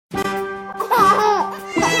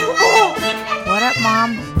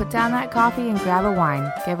down that coffee and grab a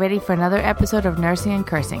wine. Get ready for another episode of Nursing and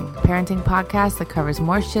Cursing, a parenting podcast that covers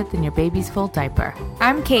more shit than your baby's full diaper.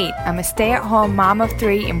 I'm Kate. I'm a stay-at-home mom of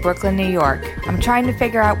 3 in Brooklyn, New York. I'm trying to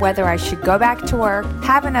figure out whether I should go back to work,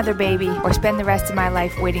 have another baby, or spend the rest of my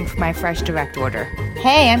life waiting for my fresh direct order.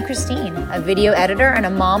 Hey, I'm Christine, a video editor and a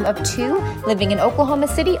mom of 2 living in Oklahoma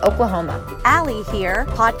City, Oklahoma. Allie here,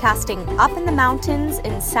 podcasting up in the mountains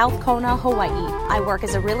in South Kona, Hawaii. I work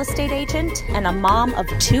as a real estate agent and a mom of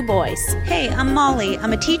 2 boys. Hey, I'm Molly.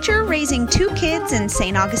 I'm a teacher raising 2 kids in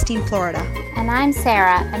St. Augustine, Florida. And I'm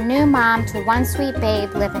Sarah, a new mom to 1 sweet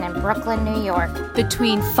babe living in Brooklyn, New York.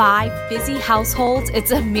 Between 5 busy households, it's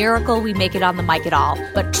a miracle we make it on the mic at all.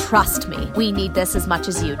 But trust me, we need this as much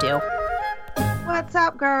as you do. What's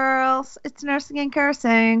up, girls? It's Nursing and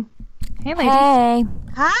Cursing. Hey, ladies. Hey.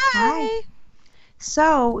 Hi.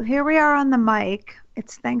 So here we are on the mic.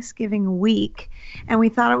 It's Thanksgiving week, and we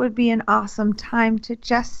thought it would be an awesome time to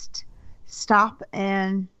just stop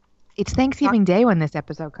and... It's Thanksgiving Day when this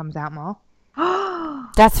episode comes out, Mal.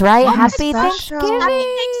 That's right. Happy special.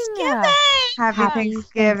 Thanksgiving. Happy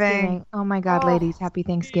Thanksgiving. Oh my God, ladies. Happy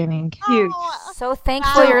Thanksgiving. Huge. So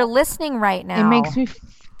thankful you're listening right now. It makes me...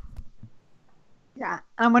 Yeah.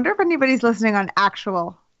 I wonder if anybody's listening on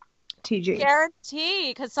actual TG. Guarantee,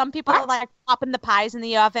 because some people are like popping the pies in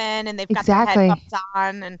the oven and they've got Exactly. their headphones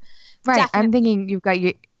on. And Right. I'm thinking you've got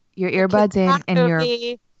your earbuds in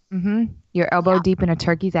and your elbow deep in a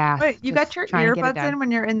turkey's ass. Wait, you got your earbuds in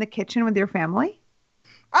when you're in the kitchen with your family?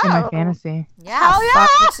 In my fantasy. Yeah, fuck,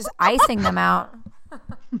 it's just icing them out.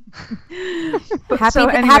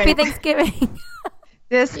 Happy Thanksgiving.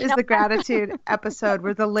 This is the gratitude episode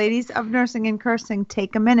where the ladies of Nursing and Cursing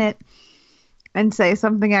take a minute and say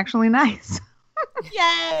something actually nice.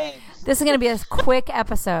 Yay! This is going to be a quick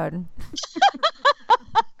episode.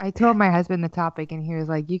 I told my husband the topic, and he was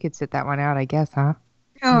like, "You could sit that one out, I guess, huh?"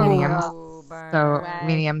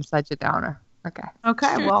 Meaning I'm such a downer. Okay.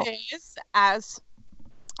 Okay. Well, Nowadays, as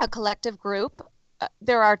a collective group,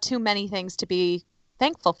 there are too many things to be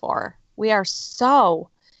thankful for. We are so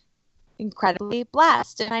incredibly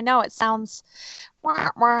blessed, and I know it sounds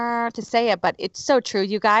to say it, but it's so true.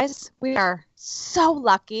 You guys, we are so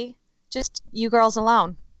lucky. Just you girls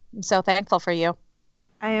alone. I'm so thankful for you.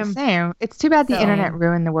 I am. Same. It's too bad the internet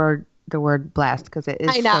ruined the word blessed, because it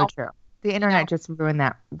is so true. The internet just ruined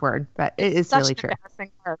that word, but it is really true.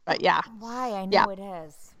 Word, but yeah. Why? I know it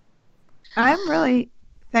is. I'm really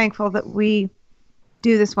thankful that we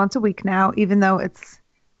do this once a week now, even though it's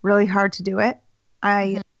really hard to do it.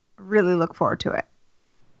 I really look forward to it.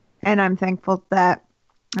 And I'm thankful that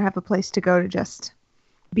I have a place to go to just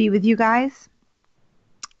be with you guys.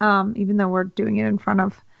 Even though we're doing it in front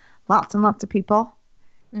of lots and lots of people.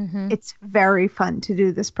 It's very fun to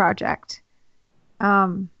do this project.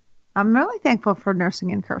 I'm really thankful for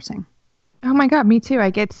Nursing and Cursing. Oh my God, me too. I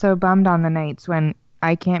get so bummed on the nights when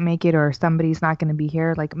I can't make it or somebody's not going to be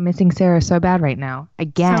here. Like, missing Sarah so bad right now.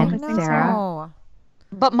 Again, Sarah.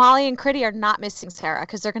 But Molly and Critty are not missing Sarah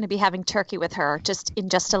because they're going to be having turkey with her in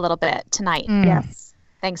just a little bit tonight. Yes.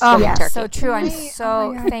 Thanksgiving turkey. So true. I'm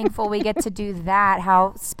so thankful we get to do that.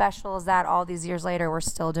 How special is that? All these years later, we're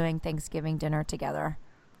still doing Thanksgiving dinner together.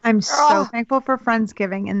 I'm so thankful for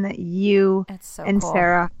Friendsgiving and that you and cool.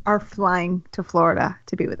 Sarah are flying to Florida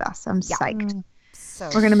to be with us. I'm psyched. So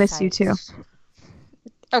we're going to miss you too.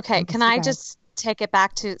 Okay, can I just take it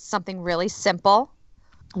back to something really simple?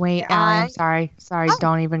 Wait, I'm sorry.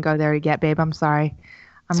 Don't even go there yet, babe. I'm sorry.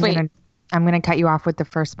 I'm gonna cut you off with the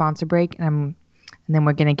first sponsor break, and then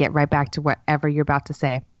we're gonna get right back to whatever you're about to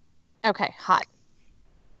say. Okay, hot.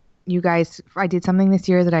 You guys, I did something this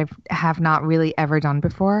year that I have not really ever done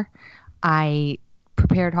before. I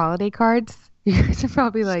prepared holiday cards. You guys are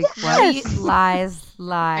probably like, what? Lies.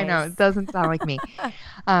 I know, it doesn't sound like me.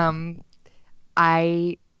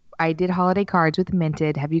 I did holiday cards with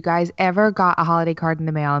Minted. Have you guys ever got a holiday card in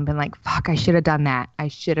the mail and been like, fuck, I should have done that. I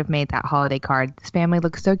should have made that holiday card. This family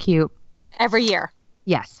looks so cute. Every year.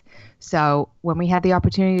 Yes. So when we had the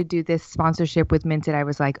opportunity to do this sponsorship with Minted, I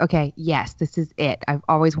was like, okay, yes, this is it. I've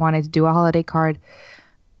always wanted to do a holiday card.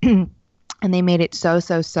 And they made it so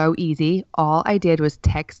easy. All I did was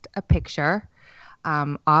text a picture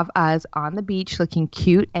of us on the beach looking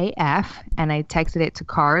cute AF, and I texted it to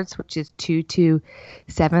cards, which is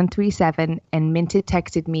 22737, and Minted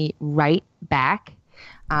texted me right back.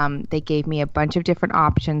 They gave me a bunch of different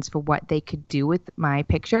options for what they could do with my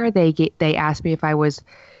picture. They asked me if I was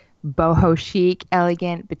boho chic,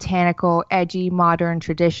 elegant, botanical, edgy, modern,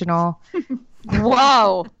 traditional.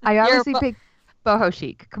 Whoa! I obviously picked boho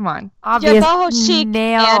chic. Come on, obvious. You're boho chic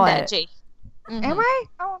Nail and it. edgy. Am I?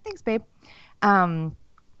 Oh, thanks, babe.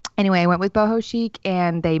 Anyway, I went with Boho Chic,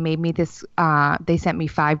 and they made me this. They sent me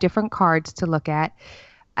 5 different cards to look at,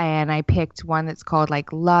 and I picked one that's called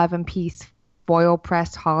like Love and Peace Foil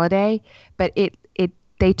Pressed Holiday. But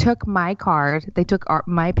they took my card, they took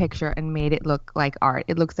my picture, and made it look like art.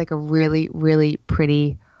 It looks like a really, really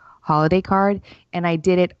pretty holiday card, and I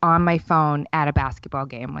did it on my phone at a basketball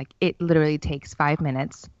game. Like, it literally takes 5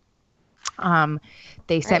 minutes.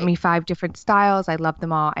 They sent me 5 different styles. I loved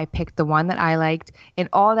them all. I picked the one that I liked, and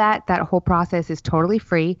all that whole process is totally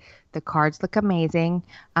free. The cards look amazing.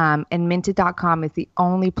 And Minted.com is the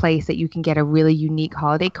only place that you can get a really unique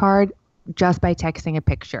holiday card just by texting a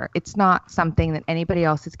picture. It's not something that anybody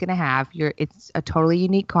else is going to have. It's a totally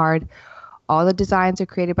unique card. All the designs are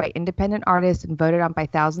created by independent artists and voted on by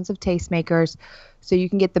thousands of tastemakers, so you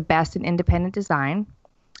can get the best in independent design.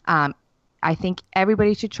 I think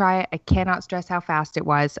everybody should try it. I cannot stress how fast it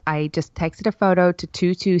was. I just texted a photo to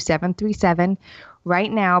 22737.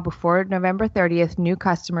 Right now, before November 30th, new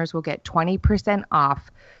customers will get 20% off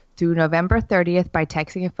through November 30th by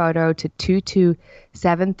texting a photo to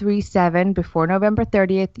 22737. Before November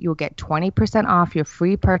 30th, you'll get 20% off your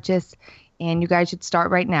free purchase, and you guys should start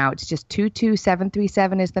right now. It's just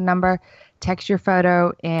 22737 is the number. Text your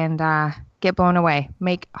photo and get blown away.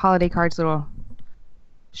 Make holiday cards that'll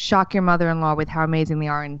shock your mother-in-law with how amazing they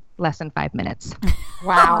are in less than 5 minutes.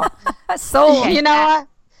 Wow. Sold. You know what?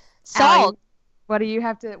 Sold. Allie, what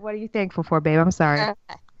are you thankful for, babe? I'm sorry.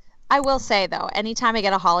 Okay. I will say, though, anytime I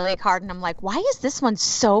get a holiday card and I'm like, why is this one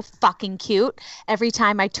so fucking cute? Every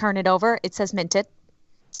time I turn it over, it says Minted.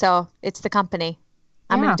 So it's the company.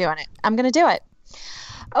 I'm going to do it. I'm going to do it.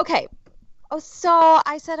 Okay. Oh, so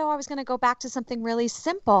I said, I was going to go back to something really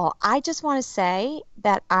simple. I just want to say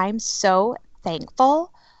that I'm so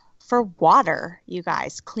thankful for water, you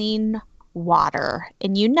guys. Clean water.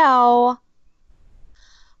 And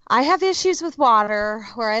I have issues with water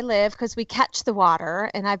where I live because we catch the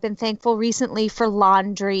water, and I've been thankful recently for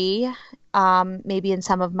laundry, maybe in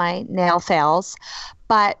some of my nail fails,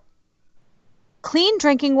 but clean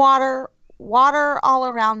drinking water, water all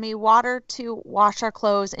around me, water to wash our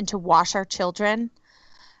clothes and to wash our children.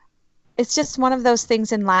 It's just one of those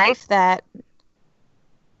things in life that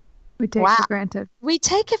we take for granted. We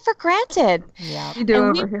take it for granted. Yeah, we do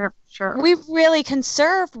over here, sure. We've really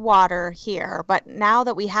conserved water here, but now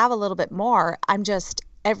that we have a little bit more, I'm just,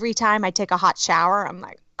 every time I take a hot shower, I'm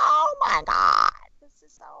like, oh my God, this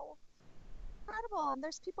is so incredible. And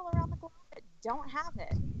there's people around the globe that don't have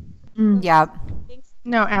it. Yeah.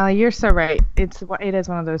 No, Allie, you're so right. It is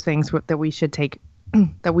one of those things that we should take,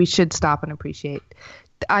 that we should stop and appreciate.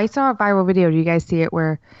 I saw a viral video. Do you guys see it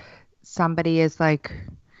where somebody is like,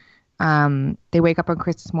 they wake up on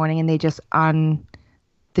Christmas morning and they just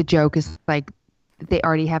the joke is like they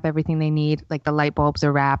already have everything they need. Like the light bulbs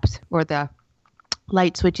are wrapped, or the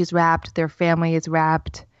light switch is wrapped. Their family is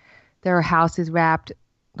wrapped. Their house is wrapped.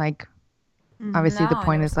 Like, obviously the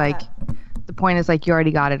point is like you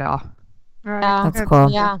already got it all. Right. That's cool.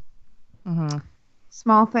 Yeah. Mm-hmm.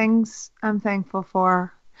 Small things I'm thankful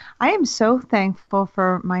for. I am so thankful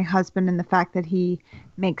for my husband and the fact that he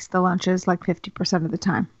makes the lunches like 50% of the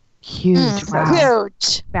time. Huge. Wow.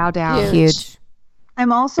 Huge. Bow down. Huge.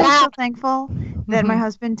 I'm also so thankful that my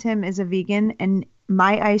husband Tim is a vegan and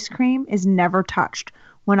my ice cream is never touched.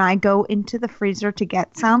 When I go into the freezer to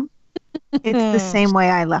get some, it's the same way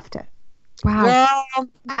I left it. Wow.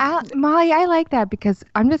 Molly, I like that because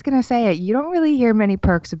I'm just going to say it. You don't really hear many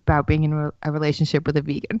perks about being in a relationship with a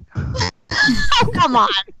vegan. Oh, come on.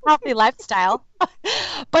 Healthy lifestyle.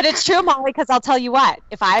 But it's true, Molly, because I'll tell you what.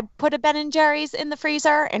 If I put a Ben & Jerry's in the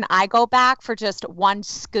freezer and I go back for just one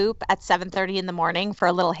scoop at 7:30 in the morning for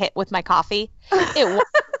a little hit with my coffee,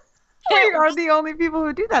 We are the only people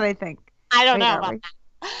who do that, I think. I don't know about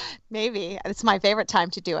that. Maybe. It's my favorite time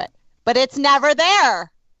to do it. But it's never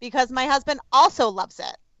there because my husband also loves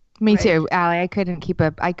it. Me too, Allie. I couldn't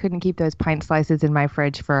keep those pint slices in my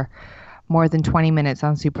fridge for more than 20 minutes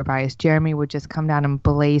unsupervised. Jeremy would just come down and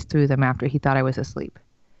blaze through them after he thought I was asleep.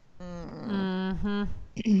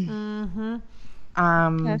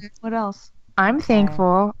 What else? I'm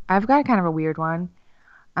thankful. I've got kind of a weird one.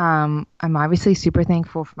 I'm obviously super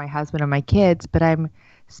thankful for my husband and my kids, but I'm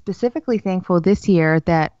specifically thankful this year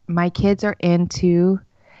that my kids are into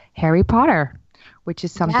Harry Potter, which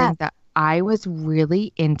is something that I was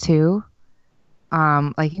really into.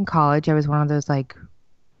 Like in college, I was one of those like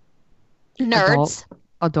nerds,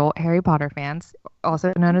 adult Harry Potter fans,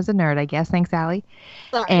 also known as a nerd, I guess. Thanks, Allie.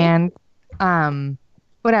 Sorry. And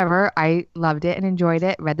whatever, I loved it and enjoyed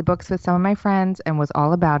it. Read the books with some of my friends and was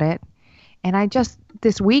all about it. And I just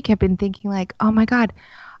this week have been thinking like, oh my God,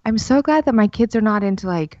 I'm so glad that my kids are not into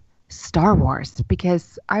like Star Wars,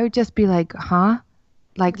 because I would just be like, huh?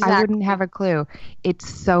 Like, Exactly. I wouldn't have a clue. It's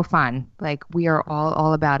so fun. Like, we are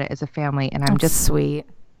all about it as a family. And I'm just, sweet.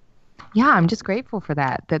 yeah, I'm just grateful for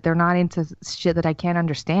that they're not into shit that I can't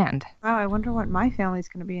understand. Oh, I wonder what my family's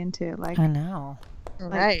going to be into. Like, I know.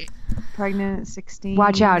 Right. pregnant at 16.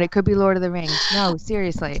 Watch out. It could be Lord of the Rings. No,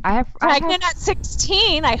 seriously. I have Pregnant at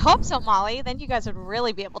 16. I hope so, Molly. Then you guys would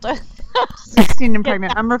really be able to. 16 and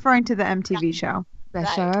pregnant. I'm referring to the MTV show.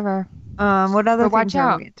 best Right. show ever. What other But watch things are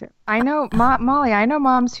out. we into? I know, Molly, I know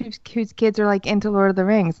moms whose kids are like into Lord of the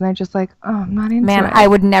Rings, and they're just like, oh, I'm not into Man, it. I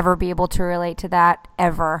would never be able to relate to that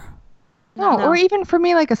ever. No, or even for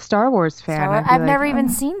me, like a Star Wars fan. I'd be I've like, never oh, even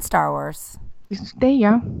seen Star Wars. There you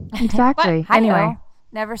go. Exactly. Hi-yo. Anyway,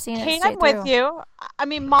 Never seen it. Kate, straight I'm with through. you. I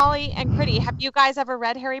mean, Molly and Critty, have you guys ever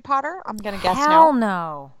read Harry Potter? I'm going to guess Hell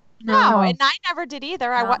no. no. No, and I never did either.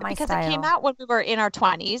 Not my Because it came style. out when we were in our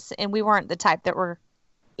 20s, and we weren't the type that were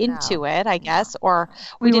into it, I guess, or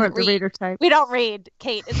We didn't weren't the read. reader type. We don't read.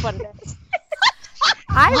 Kate is what it is.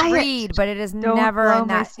 I Quiet. read, but it is Don't never blow in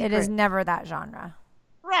my that. It is secret. never that genre.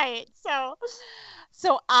 Right.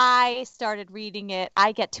 So I started reading it.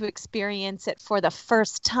 I get to experience it for the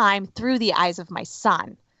first time through the eyes of my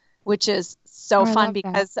son, which is so Oh, I fun love that.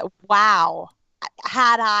 because wow,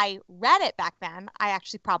 had I read it back then, I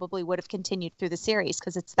actually probably would have continued through the series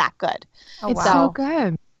because it's that good. Oh, it's wow. so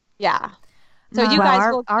good. Yeah. So Wow. you Well,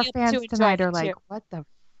 guys will our get fans to enjoy tonight it are like, too. what the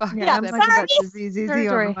fuck? Yeah, Yeah, I'm I'm like about sorry. to ZZ Sorry.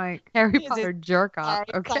 on the mic. Harry Is Potter it- jerk off.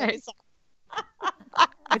 Sorry, Okay. sorry.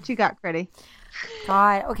 What you got, Critty?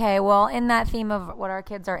 God. Okay. Well, in that theme of what our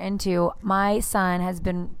kids are into, my son has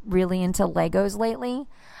been really into Legos lately,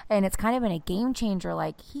 and it's kind of been a game changer.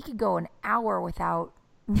 Like, he could go an hour without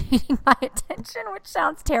needing my attention, which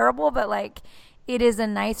sounds terrible, but like, it is a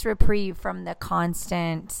nice reprieve from the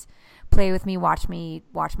constant play with me, watch me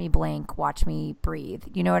blink, watch me breathe.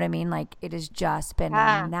 You know what I mean? Like, it has just been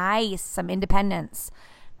Yeah. nice, some independence.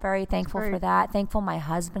 Very thankful great. for that. Thankful my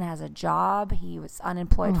husband has a job. He was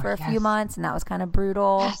unemployed Oh, for a few yes. months, and that was kind of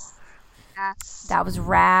brutal. Yes. That was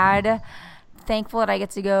rad. Thankful that I get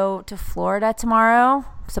to go to Florida tomorrow.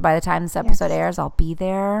 So by the time this episode airs, I'll be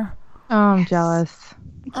there. Oh, I'm jealous.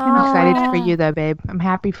 I'm excited for you, though, babe. I'm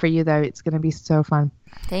happy for you, though. It's going to be so fun.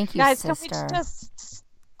 Thank you, Guys, sister. can we just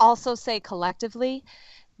also say collectively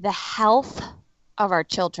the health of our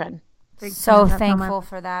children So thankful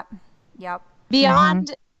for that. Yep.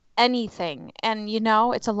 beyond anything. And, you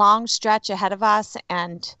know, it's a long stretch ahead of us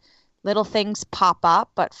and little things pop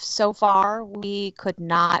up. But so far, we could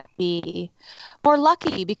not be more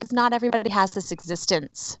lucky because not everybody has this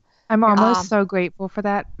existence. I'm almost so grateful for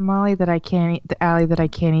that, Molly, that I can't, Allie, that I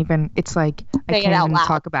can't even, it's like, I Say it can't out even loud.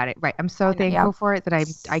 talk about it. Right. I'm so thankful for it that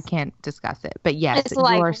I can't discuss it. But yes, It's you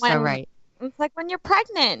like are so when- right. It's like when you're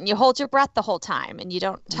pregnant and you hold your breath the whole time and you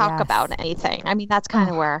don't talk Yes. about anything. I mean, that's kind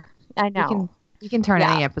of where I know. You can turn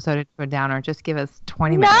Yeah. any episode into a downer. Just give us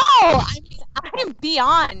 20 No, minutes. I mean, I'm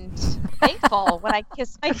beyond thankful when I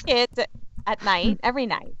kiss my kids at night, every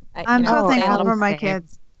night. I'm so say thankful hello, for my same.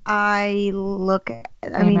 kids. I look at,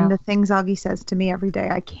 I Same mean, out. the things Augie says to me every day,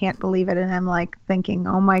 I can't believe it. And I'm like thinking,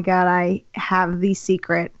 oh my God, I have the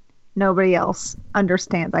secret. Nobody else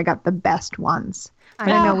understands. I got the best ones. But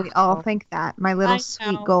I know we all think that. My little I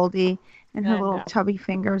sweet know. Goldie and her I little know. chubby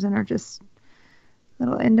fingers and her just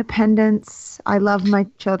little independence. I love my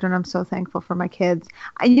children. I'm so thankful for my kids.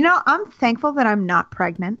 I'm thankful that I'm not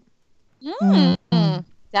pregnant.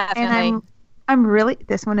 Definitely. And I'm really,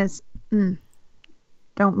 this one is,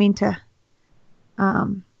 don't mean to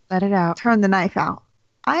Let it out. turn the knife out.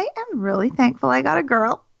 I am really thankful I got a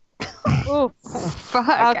girl. Ooh,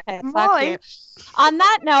 Fuck. okay, fuck Molly. you. On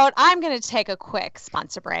that note, I'm going to take a quick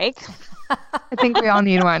sponsor break. I think we all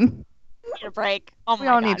need one. Need a break. Oh We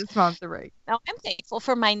my all gosh. need a sponsor break. No, I'm thankful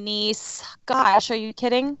for my niece. Gosh, are you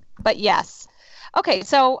kidding? But yes. Okay,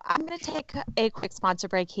 so I'm going to take a quick sponsor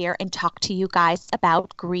break here and talk to you guys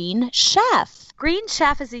about Green Chef. Green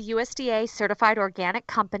Chef is a USDA certified organic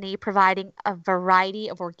company providing a variety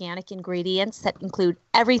of organic ingredients that include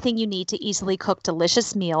everything you need to easily cook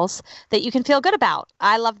delicious meals that you can feel good about.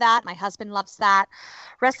 I love that. My husband loves that.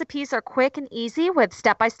 Recipes are quick and easy with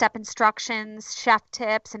step-by-step instructions, chef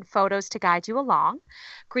tips, and photos to guide you along.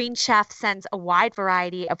 Green Chef sends a wide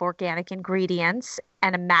variety of organic ingredients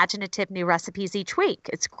and imaginative new recipes each week.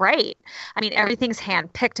 It's great. I mean, everything's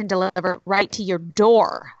hand-picked and delivered right to your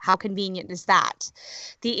door. How convenient is that?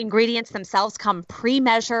 The ingredients themselves come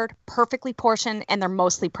pre-measured, perfectly portioned, and they're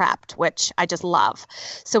mostly prepped, which I just love.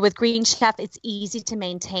 So with Green Chef, it's easy to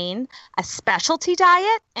maintain a specialty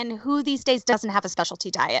diet, and who these days doesn't have a specialty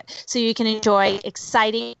diet? So you can enjoy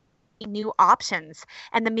exciting new options.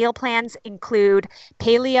 And the meal plans include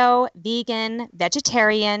paleo, vegan,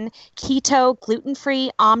 vegetarian, keto,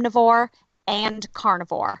 gluten-free, omnivore, and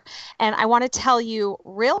carnivore. And I want to tell you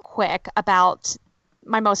real quick about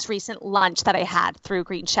my most recent lunch that I had through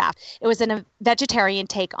Green Chef. It was a vegetarian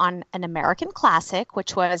take on an American classic,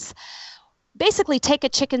 which was basically take a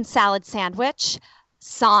chicken salad sandwich,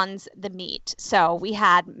 sans the meat. So we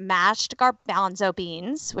had mashed garbanzo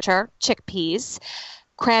beans, which are chickpeas,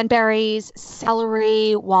 cranberries,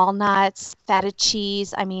 celery, walnuts, feta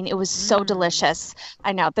cheese. I mean, it was so delicious.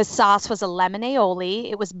 I know. The sauce was a lemon aioli.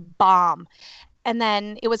 It was bomb. And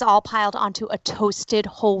then it was all piled onto a toasted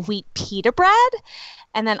whole wheat pita bread.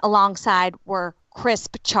 And then alongside were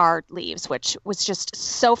crisp chard leaves, which was just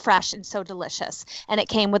so fresh and so delicious. And it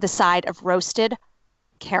came with a side of roasted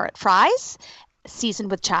carrot fries seasoned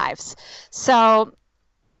with chives. So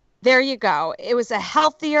there you go. It was a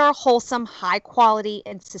healthier, wholesome, high quality,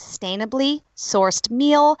 and sustainably sourced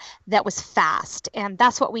meal that was fast. And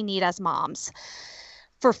that's what we need as moms.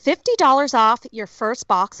 For $50 off your first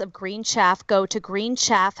box of Green Chef, go to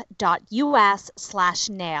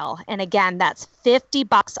greenchef.us/nail. And again, that's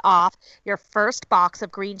 $50 off your first box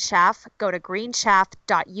of Green Chef. Go to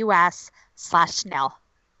greenchef.us/nail.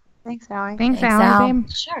 Thanks, Allie. Thanks, Al. Allie.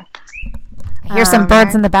 Babe. Sure. I hear some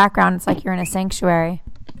birds in the background. It's like you're in a sanctuary.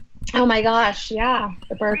 Oh my gosh, yeah.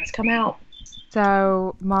 The birds come out.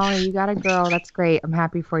 So, Molly, you got a girl. That's great. I'm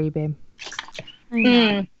happy for you, babe.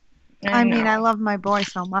 I mean, I love my boy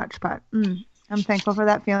so much, but I'm thankful for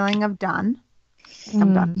that feeling of done.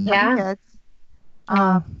 I'm done with Yeah. kids.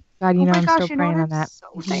 God, you know, my I'm gosh, still you know praying what on that.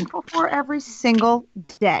 I'm so thankful for every single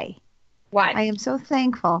day. What? I am so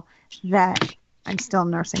thankful that I'm still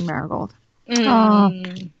nursing Marigold.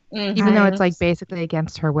 Even though it's like basically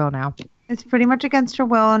against her will now. It's pretty much against her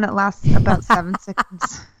will, and it lasts about 7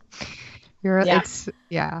 seconds. It's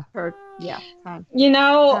time. You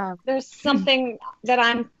know, there's something that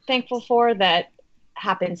I'm thankful for that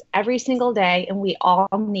happens every single day, and we all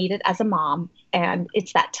need it as a mom. And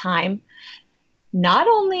it's that time, not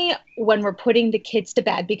only when we're putting the kids to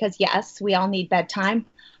bed, because yes, we all need bedtime,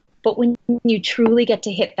 but when you truly get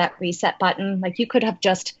to hit that reset button, like you could have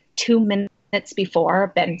just 2 minutes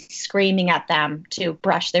before been screaming at them to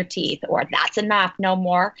brush their teeth, or that's enough, no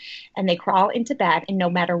more. And they crawl into bed, and no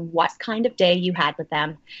matter what kind of day you had with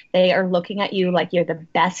them, they are looking at you like you're the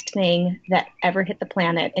best thing that ever hit the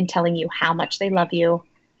planet and telling you how much they love you.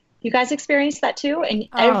 You guys experience that too? And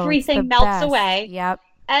everything melts away. Yep.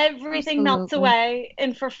 Everything melts away.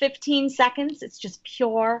 And for 15 seconds, it's just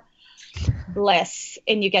pure bliss.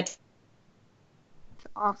 And you get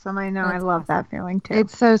Awesome. I know. I love that feeling too.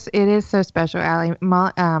 it is so special, Allie.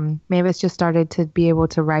 Mavis just started to be able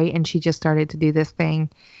to write, and she just started to do this thing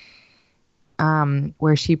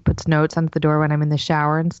where she puts notes under the door when I'm in the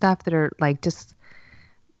shower and stuff that are like just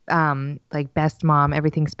like best mom,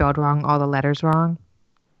 everything spelled wrong, all the letters wrong.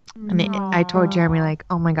 And I told Jeremy, like,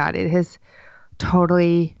 oh my God, it has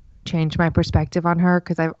totally changed my perspective on her,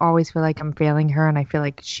 because I always feel like I'm failing her, and I feel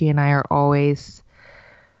like she and I are always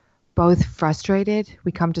both frustrated.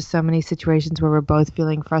 We come to so many situations where we're both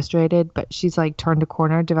feeling frustrated, but she's like turned a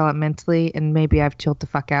corner developmentally, and maybe I've chilled the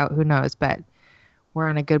fuck out, who knows, but we're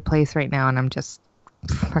in a good place right now, and I'm just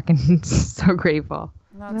fucking so grateful.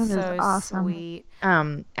 That's so awesome. sweet.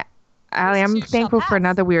 Allie, I'm thankful for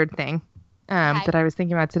another weird thing that I was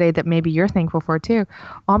thinking about today that maybe you're thankful for too.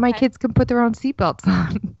 All my kids can put their own seatbelts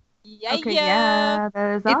on. Yeah,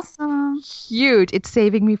 that is It's awesome. huge. It's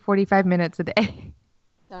saving me 45 minutes a day.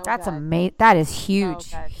 That's amazing. That is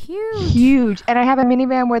huge. Huge. And I have a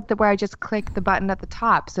minivan where I just click the button at the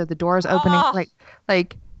top, so the door's opening.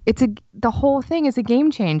 Like it's the whole thing is a game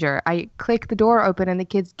changer. I click the door open, and the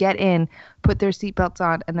kids get in, put their seatbelts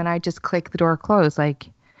on, and then I just click the door close. Like,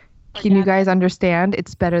 can you guys understand?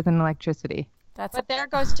 It's better than electricity. But there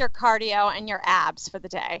goes your cardio and your abs for the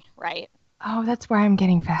day, right? Oh, that's why I'm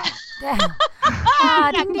getting fat. Yeah.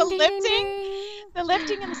 The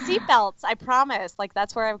lifting and the seatbelts, I promise. Like,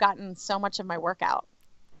 that's where I've gotten so much of my workout.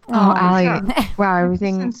 Oh, Allie. Wow,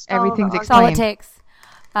 everything's That's all it explained. takes.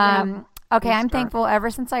 Okay, I'm start. thankful ever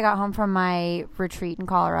since I got home from my retreat in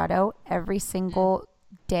Colorado. Every single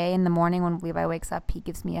day in the morning when Levi wakes up, he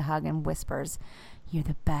gives me a hug and whispers, "You're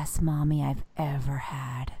the best mommy I've ever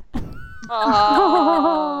had."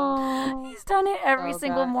 Oh. He's done it every So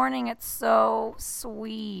single good. morning. It's so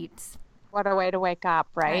sweet. What a way to wake up,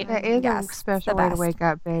 right? That is Yes, a special the way to best. wake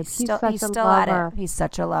up, babe. He's He's such a still lover. at it. He's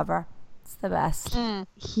such a lover. It's the best.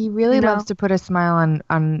 He really You know- loves to put a smile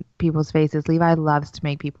on people's faces. Levi loves to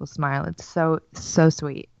make people smile. It's so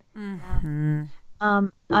sweet. Mm-hmm.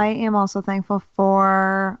 I am also thankful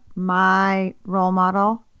for my role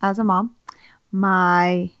model as a mom,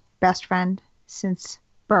 my best friend since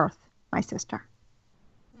birth, my sister.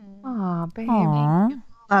 Aw, baby. Aw.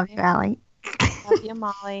 Love you, Allie. Love you,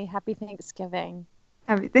 Molly. Happy Thanksgiving.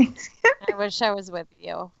 Happy Thanksgiving. I wish I was with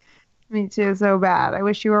you. Me too, so bad. I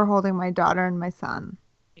wish you were holding my daughter and my son.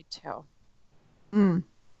 Me too.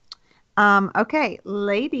 Okay,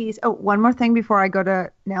 ladies. Oh, one more thing before I go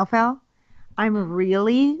to nail fail. I'm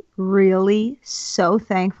really, really so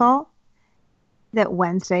thankful that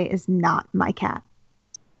Wednesday is not my cat.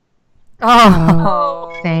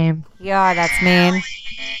 Oh. Same. Yeah, that's mean.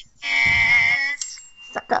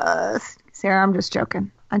 Suckers. Sarah, I'm just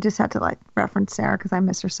joking. I just had to reference Sarah because I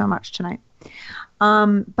miss her so much tonight.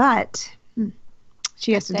 But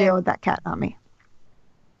she has to deal with that cat, not me.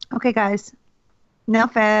 Okay, guys. Nail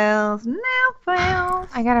fails. Nail fails.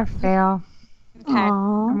 I got to fail. Okay.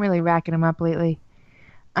 I'm really racking them up lately.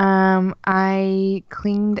 I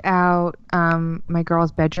cleaned out my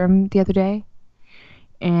girl's bedroom the other day,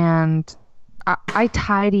 and I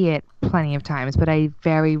tidy it plenty of times, but I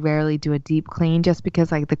very rarely do a deep clean just because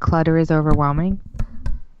the clutter is overwhelming.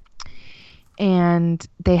 And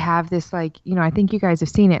they have this I think you guys have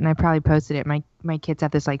seen it, and I probably posted it. My kids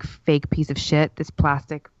have this fake piece of shit, this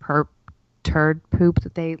plastic turd poop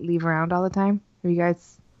that they leave around all the time. Are you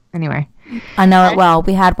guys? Anyway. I know it well.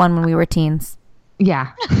 We had one when we were teens.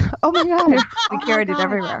 Yeah. Oh my God. We carried it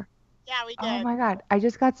everywhere. Yeah, we did. Oh my God. I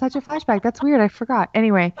just got such a flashback. That's weird. I forgot.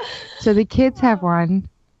 Anyway, so the kids have one.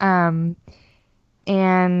 So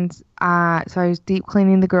I was deep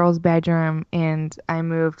cleaning the girls' bedroom, and I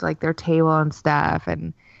moved their table and stuff.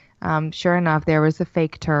 And sure enough, there was a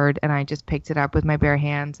fake turd, and I just picked it up with my bare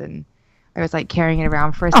hands, and I was carrying it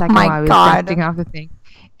around for a second while I was dusting off the thing.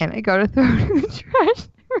 And I go to throw it in the trash.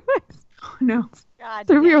 Oh, no. God,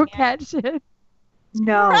 It's a real dang it. cat shit.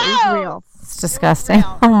 No, it's real. It's disgusting.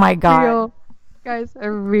 Oh my God. Real, guys, a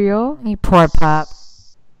real You poor pup.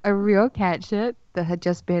 cat shit that had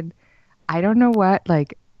just been, I don't know what,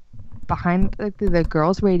 behind the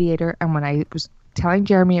girl's radiator. And when I was telling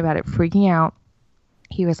Jeremy about it, freaking out,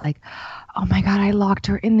 he was like, oh my God, I locked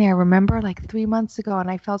her in there. Remember 3 months ago, and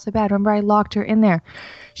I felt so bad. Remember, I locked her in there.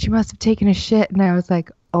 She must have taken a shit. And I was like,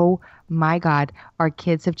 oh my God, our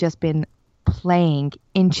kids have just been playing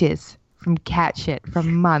inches from cat shit for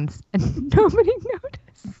months, and nobody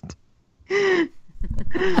noticed.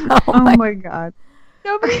 Oh my God.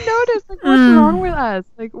 Nobody noticed. What's wrong with us?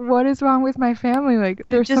 What is wrong with my family?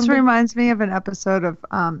 It just reminds me of an episode of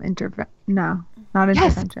No, not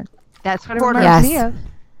Intervention. That's what it Hoarders. reminds me of.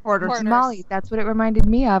 Hoarders. Molly, that's what it reminded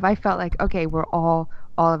me of. I felt okay, we're all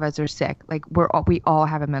of us are sick. We all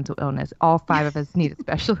have a mental illness. All 5 of us need a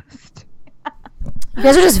specialist. You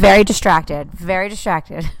guys are just very distracted. Very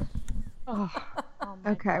distracted.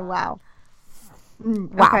 Okay, wow.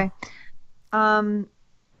 Wow. Okay.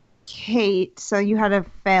 Kate, so you had a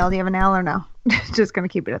fail. Do you have an L or no? Just going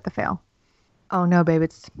to keep it at the fail. Oh no, babe,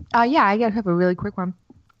 it's yeah, I have a really quick one.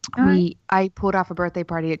 I pulled off a birthday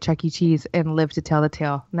party at Chuck E. Cheese and lived to tell the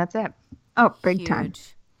tale, and that's it. Oh, big time.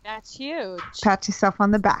 That's huge. Pat yourself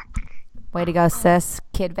on the back. Way to go, sis.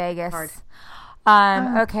 Kid Vegas.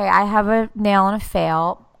 Okay, I have a nail and a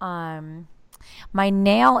fail. My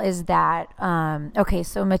nail is that, okay,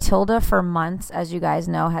 so Matilda for months, as you guys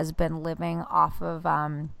know, has been living off of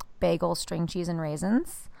bagel, string cheese, and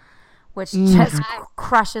raisins, which just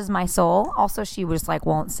crushes my soul. Also, she just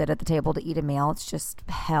won't sit at the table to eat a meal. It's just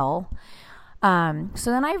hell.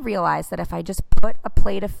 So then I realized that if I just put a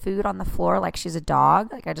plate of food on the floor like she's a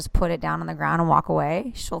dog, I just put it down on the ground and walk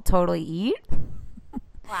away, she'll totally eat.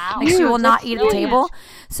 Wow. She will not eat at the table.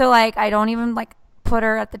 So I don't even put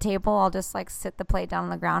her at the table. I'll just sit the plate down on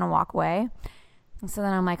the ground and walk away. And so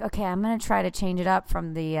then I'm okay, I'm going to try to change it up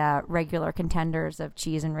from the regular contenders of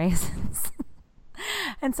cheese and raisins.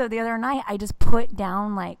 And so the other night I just put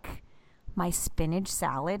down my spinach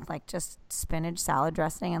salad, just spinach salad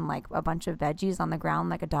dressing and a bunch of veggies on the ground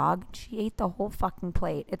like a dog. She ate the whole fucking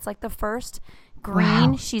plate. It's the first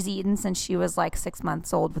green she's eaten since she was 6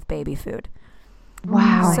 months old with baby food.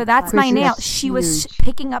 Wow. So that's my nail. She was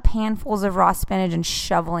picking up handfuls of raw spinach and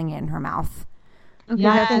shoveling it in her mouth.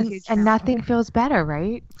 Nothing feels better,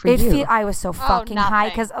 right? For you. I was so fucking high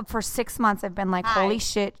because for 6 months I've been holy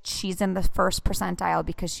shit, she's in the first percentile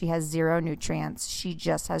because she has 0 nutrients. She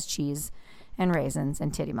just has cheese and raisins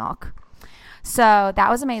and titty milk. So that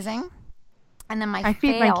was amazing. And then I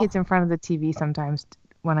feed my kids in front of the TV sometimes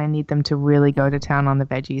when I need them to really go to town on the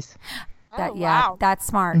veggies. That's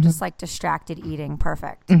smart. Just distracted eating,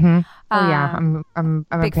 perfect. Mm-hmm. Oh yeah, I'm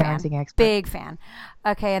a parenting expert. Big fan.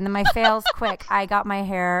 Okay, and then my fails quick. I got my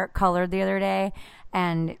hair colored the other day,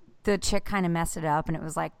 and the chick kind of messed it up, and it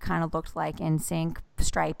was like kind of looked like NSYNC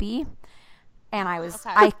stripey. And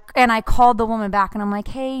I called the woman back, and I'm like,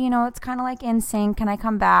 hey, it's kind of like NSYNC. Can I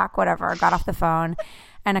come back? Whatever. I got off the phone.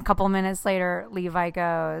 And a couple minutes later, Levi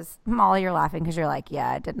goes, Molly, you're laughing because you're like,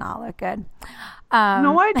 yeah, it did not look good.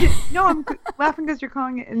 No, I'm laughing because you're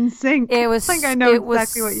calling it NSYNC. It was like I know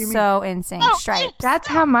exactly what you mean. So NSYNC stripes. That's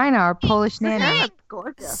how mine are, Polish nanny. That's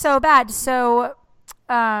gorgeous. So bad. So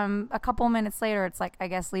a couple minutes later, it's like, I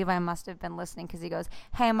guess Levi must have been listening because he goes,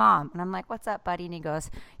 hey, Mom. And I'm like, what's up, buddy? And he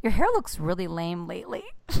goes, your hair looks really lame lately.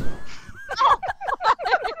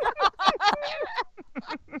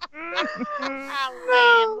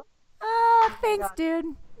 Oh, thanks, dude.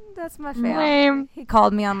 That's my fail. Lame. He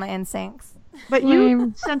called me on my NSYNCs. But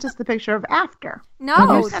you sent us the picture of after. No,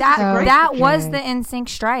 That is that so was cute. the NSYNC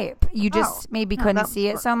stripe. You just maybe No, couldn't that was see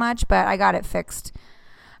it so much, but I got it fixed.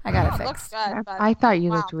 I got it Looks fixed. good, but I thought you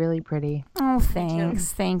wow. looked really pretty. Oh,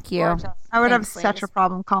 thanks. Thank you. Gorgeous. I would have Thanks, such a ladies.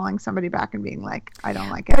 problem calling somebody back and being like, I don't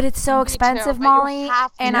like it. But it's so expensive, but you Molly.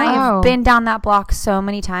 have to And know. I have been down that block so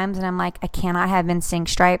many times, and I'm like, I cannot have NSYNC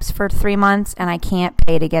stripes for 3 months, and I can't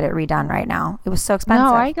pay to get it redone right now. It was so expensive.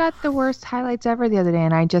 No, I got the worst highlights ever the other day,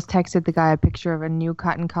 and I just texted the guy a picture of a new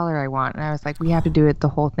cotton color I want, and I was like, we have to do it the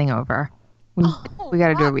whole thing over. We got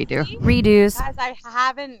to do a redo. Redos. Guys, I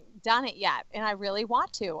haven't done it yet, and I really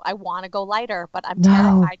want to. I want to go lighter, but I'm No.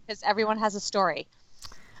 terrified because everyone has a story.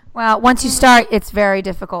 Well, once you start, it's very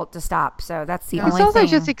difficult to stop. So that's the It's only also thing.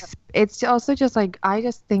 just it's also just like I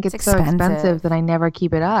just think it's so expensive. expensive that I never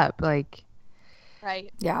keep it up. Like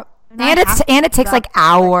Right. yeah. I And have it takes like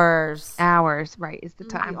hours. hours, right? Is the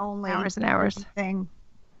time. the only hours and hours. thing.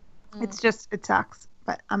 It's just, it sucks,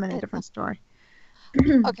 but I'm in a different story.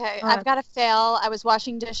 Okay, I've got to fail. I was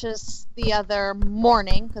washing dishes the other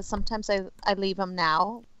morning because sometimes I leave them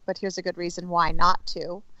now, but here's a good reason why not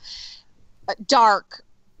to. Dark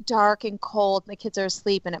and cold. My kids are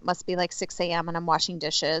asleep, and it must be like 6 a.m. and I'm washing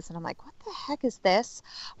dishes, and I'm like, what the heck is this?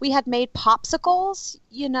 We had made popsicles,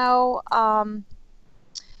 Yeah,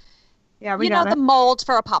 we you know got the mold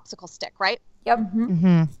for a popsicle stick, right? Yep.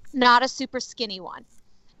 Mm-hmm. Not a super skinny one,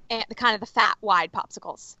 and the kind of the fat, wide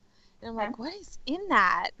popsicles. And I'm like, what is in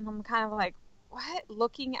that? And I'm kind of like, what?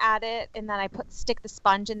 Looking at it, and then I stick the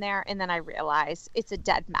sponge in there, and then I realize it's a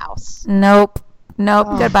dead mouse. Nope.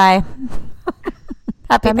 Goodbye.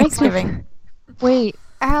 Happy That makes me Thanksgiving. Wait,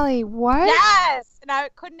 Allie, what? Yes, and I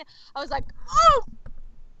was like, oh,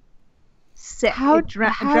 sick. How- It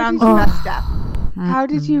how drowns did me you- to death. How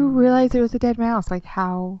did you realize it was a dead mouse? Like,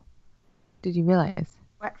 how did you realize?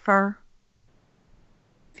 Wet fur.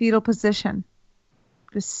 Fetal position.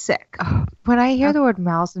 Just sick. Oh, when I hear the word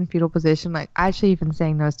mouse in fetal position, like actually even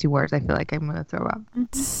saying those two words, I feel like I'm gonna throw up.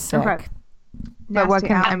 Sick. Okay. But what Nasty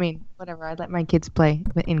can out. I mean? Whatever. I let my kids play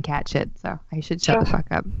in cat shit, so I should shut the fuck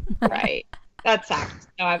up. Right. That sucks.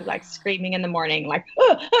 So I was like screaming in the morning, like,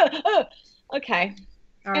 okay.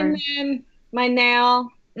 All And right. then my nail,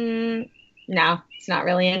 no, it's not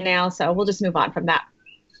really a nail. So we'll just move on from that.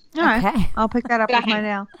 All right. Okay. I'll pick that up Go with my ahead.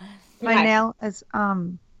 nail. My Okay. nail is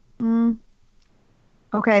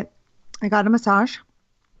okay. I got a massage.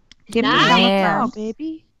 Give me Nice. Yeah. Oh,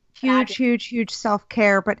 baby. huge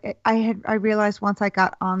self-care, but I realized once I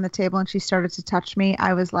got on the table and she started to touch me,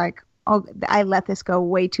 I was like, oh, I let this go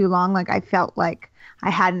way too long. Like I felt like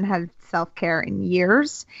I hadn't had self-care in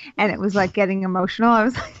years, and it was like getting emotional. I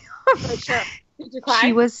was like, For sure. Did you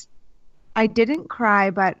cry? I didn't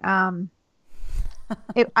cry, but I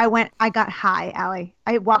got high, Allie.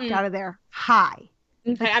 I walked out of there high.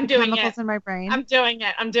 Okay, Like I'm the doing chemicals it. in my brain. I'm doing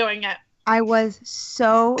it. I was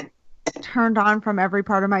so turned on from every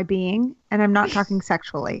part of my being, and I'm not talking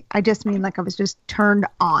sexually. I just mean like I was just turned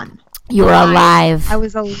on. You were alive. I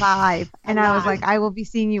was alive, and I was like, I will be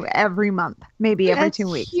seeing you every month, maybe every 2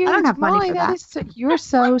 weeks. I don't have money Molly, for that. You're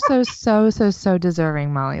so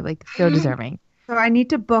deserving, Molly. Like so deserving. So I need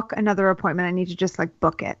to book another appointment. I need to just like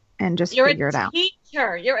book it and just You're figure it a out.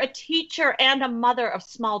 teacher. You're a teacher and a mother of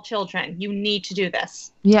small children. You need to do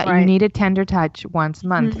this. Yeah, you Right. need a tender touch once a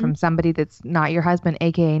month from somebody that's not your husband,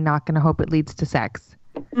 aka not going to hope it leads to sex.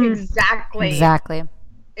 Exactly.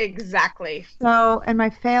 Exactly. So, and my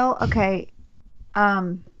fail, okay. I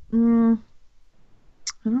don't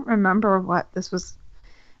remember what this was.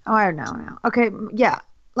 Oh, I don't know now. Okay, yeah.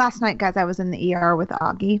 Last night, guys, I was in the ER with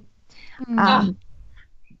Augie.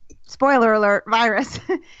 Spoiler alert, virus.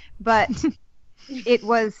 But it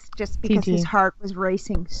was just because his TT. heart was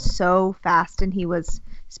racing so fast, and he was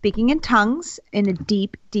speaking in tongues in a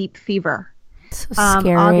deep, deep fever. So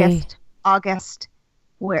scary. August,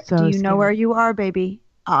 where So do you know scary. where you are, baby?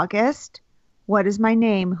 August, what is my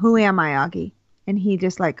name? Who am I, Augie? And he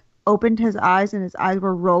just like opened his eyes and his eyes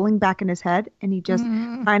were rolling back in his head. And he just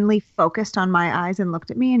finally focused on my eyes and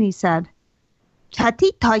looked at me and he said, like,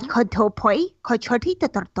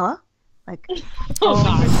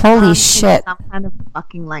 Holy shit. some kind of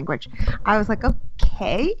fucking language. I was like,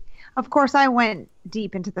 okay. Of course, I went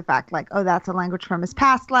deep into the fact, like, oh, that's a language from his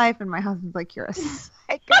past life. And my husband's like, you're a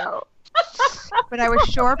psycho. But I was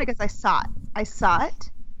sure because I saw it. I saw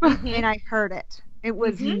it and I heard it. It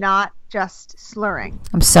was not just slurring.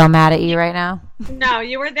 I'm so mad at you right now. No,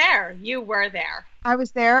 you were there. You were there. I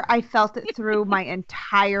was there. I felt it through my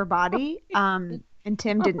entire body. And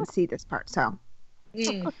Tim didn't see this part, so.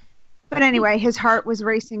 But anyway, his heart was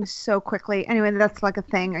racing so quickly. Anyway, that's like a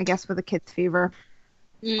thing, I guess, with a kid's fever.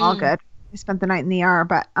 All good. I spent the night in the ER,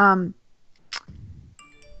 but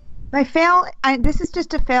my fail. This is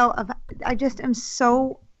just a fail of. I just am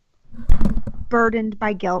so burdened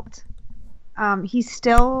by guilt. He's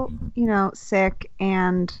still, sick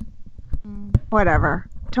and whatever.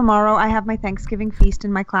 Tomorrow I have my Thanksgiving feast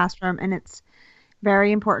in my classroom, and it's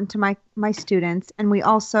very important to my students. And we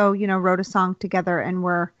also, wrote a song together, and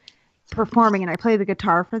we're performing, and I play the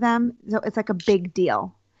guitar for them. So it's like a big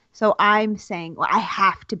deal. So I'm saying, well, I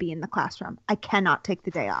have to be in the classroom. I cannot take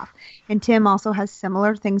the day off. And Tim also has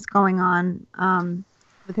similar things going on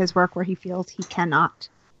with his work where he feels he cannot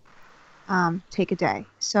take a day.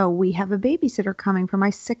 So we have a babysitter coming for my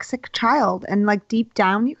sick child. And like deep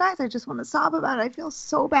down, you guys, I just want to sob about it. I feel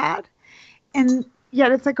so bad. And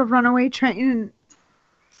yet it's like a runaway train. And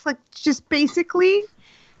it's like just basically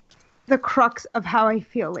the crux of how I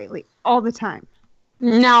feel lately all the time.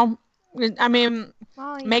 No, I mean,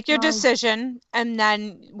 make your decision, and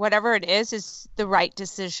then whatever it is the right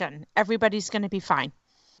decision. Everybody's going to be fine.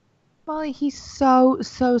 Molly, he's so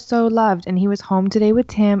loved, and he was home today with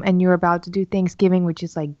Tim, and you're about to do Thanksgiving, which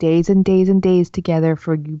is like days and days and days together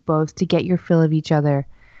for you both to get your fill of each other.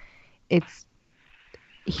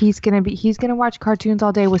 He's gonna watch cartoons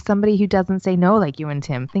all day with somebody who doesn't say no like you and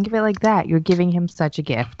Tim. Think of it like that. You're giving him such a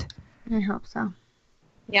gift. I hope so.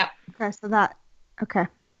 Yeah. Okay, okay.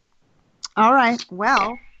 All right,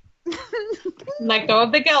 well. Let go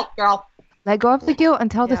of the guilt, girl. Let go of the guilt and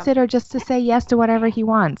tell the sitter just to say yes to whatever he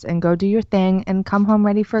wants and go do your thing and come home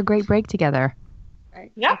ready for a great break together.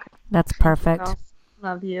 Right. Yeah. Okay. That's perfect. Girls,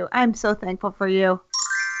 love you. I'm so thankful for you.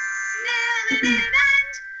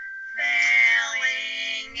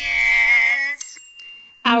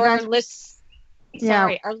 Our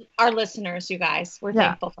listeners, you guys. We're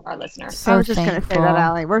thankful for our listeners. So I was just going to say that,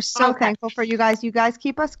 Allie. We're so Okay. thankful for you guys. You guys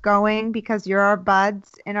keep us going because you're our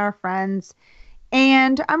buds and our friends.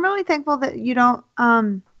 And I'm really thankful that you don't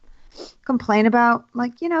complain about,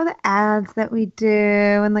 like, the ads that we do.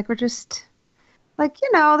 And, like, we're just, like,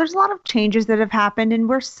 there's a lot of changes that have happened. And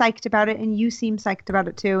we're psyched about it. And you seem psyched about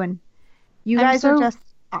it, too. And you guys are just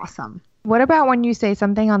awesome. What about when you say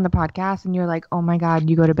something on the podcast and you're like, oh my God,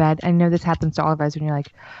 you go to bed? I know this happens to all of us when you're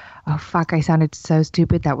like, oh fuck, I sounded so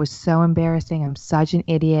stupid. That was so embarrassing. I'm such an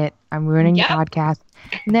idiot. I'm ruining the podcast.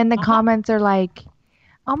 And then the comments are like,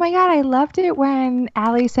 oh my God, I loved it when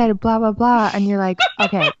Allie said blah, blah, blah. And you're like,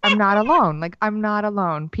 okay, I'm not alone. Like, I'm not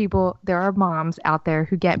alone. People, there are moms out there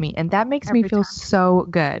who get me. And that makes me feel so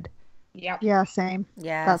good. Yep. Yeah, same.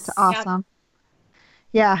 Yes. That's awesome.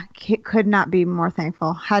 Yeah, could not be more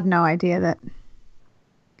thankful. Had no idea that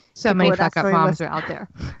so many would fuck up actually moms listen. are out there.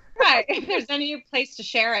 Right. If there's any place to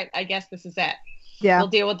share it, I guess this is it. Yeah. We'll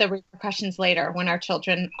deal with the repercussions later when our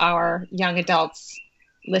children are young adults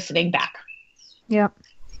listening back. Yep.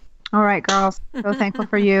 All right, girls. So thankful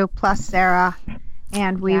for you, plus Sarah.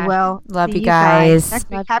 And we will Love see you guys. next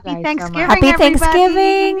week. Love you Happy guys so Thanksgiving, much. Happy everybody.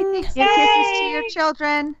 Thanksgiving. Give kisses to your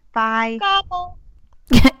children. Bye. Gobble.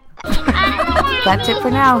 That's it for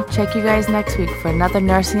now. Check you guys next week for another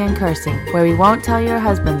Nursing and Cursing, where we won't tell your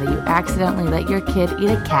husband that you accidentally let your kid eat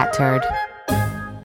a cat turd.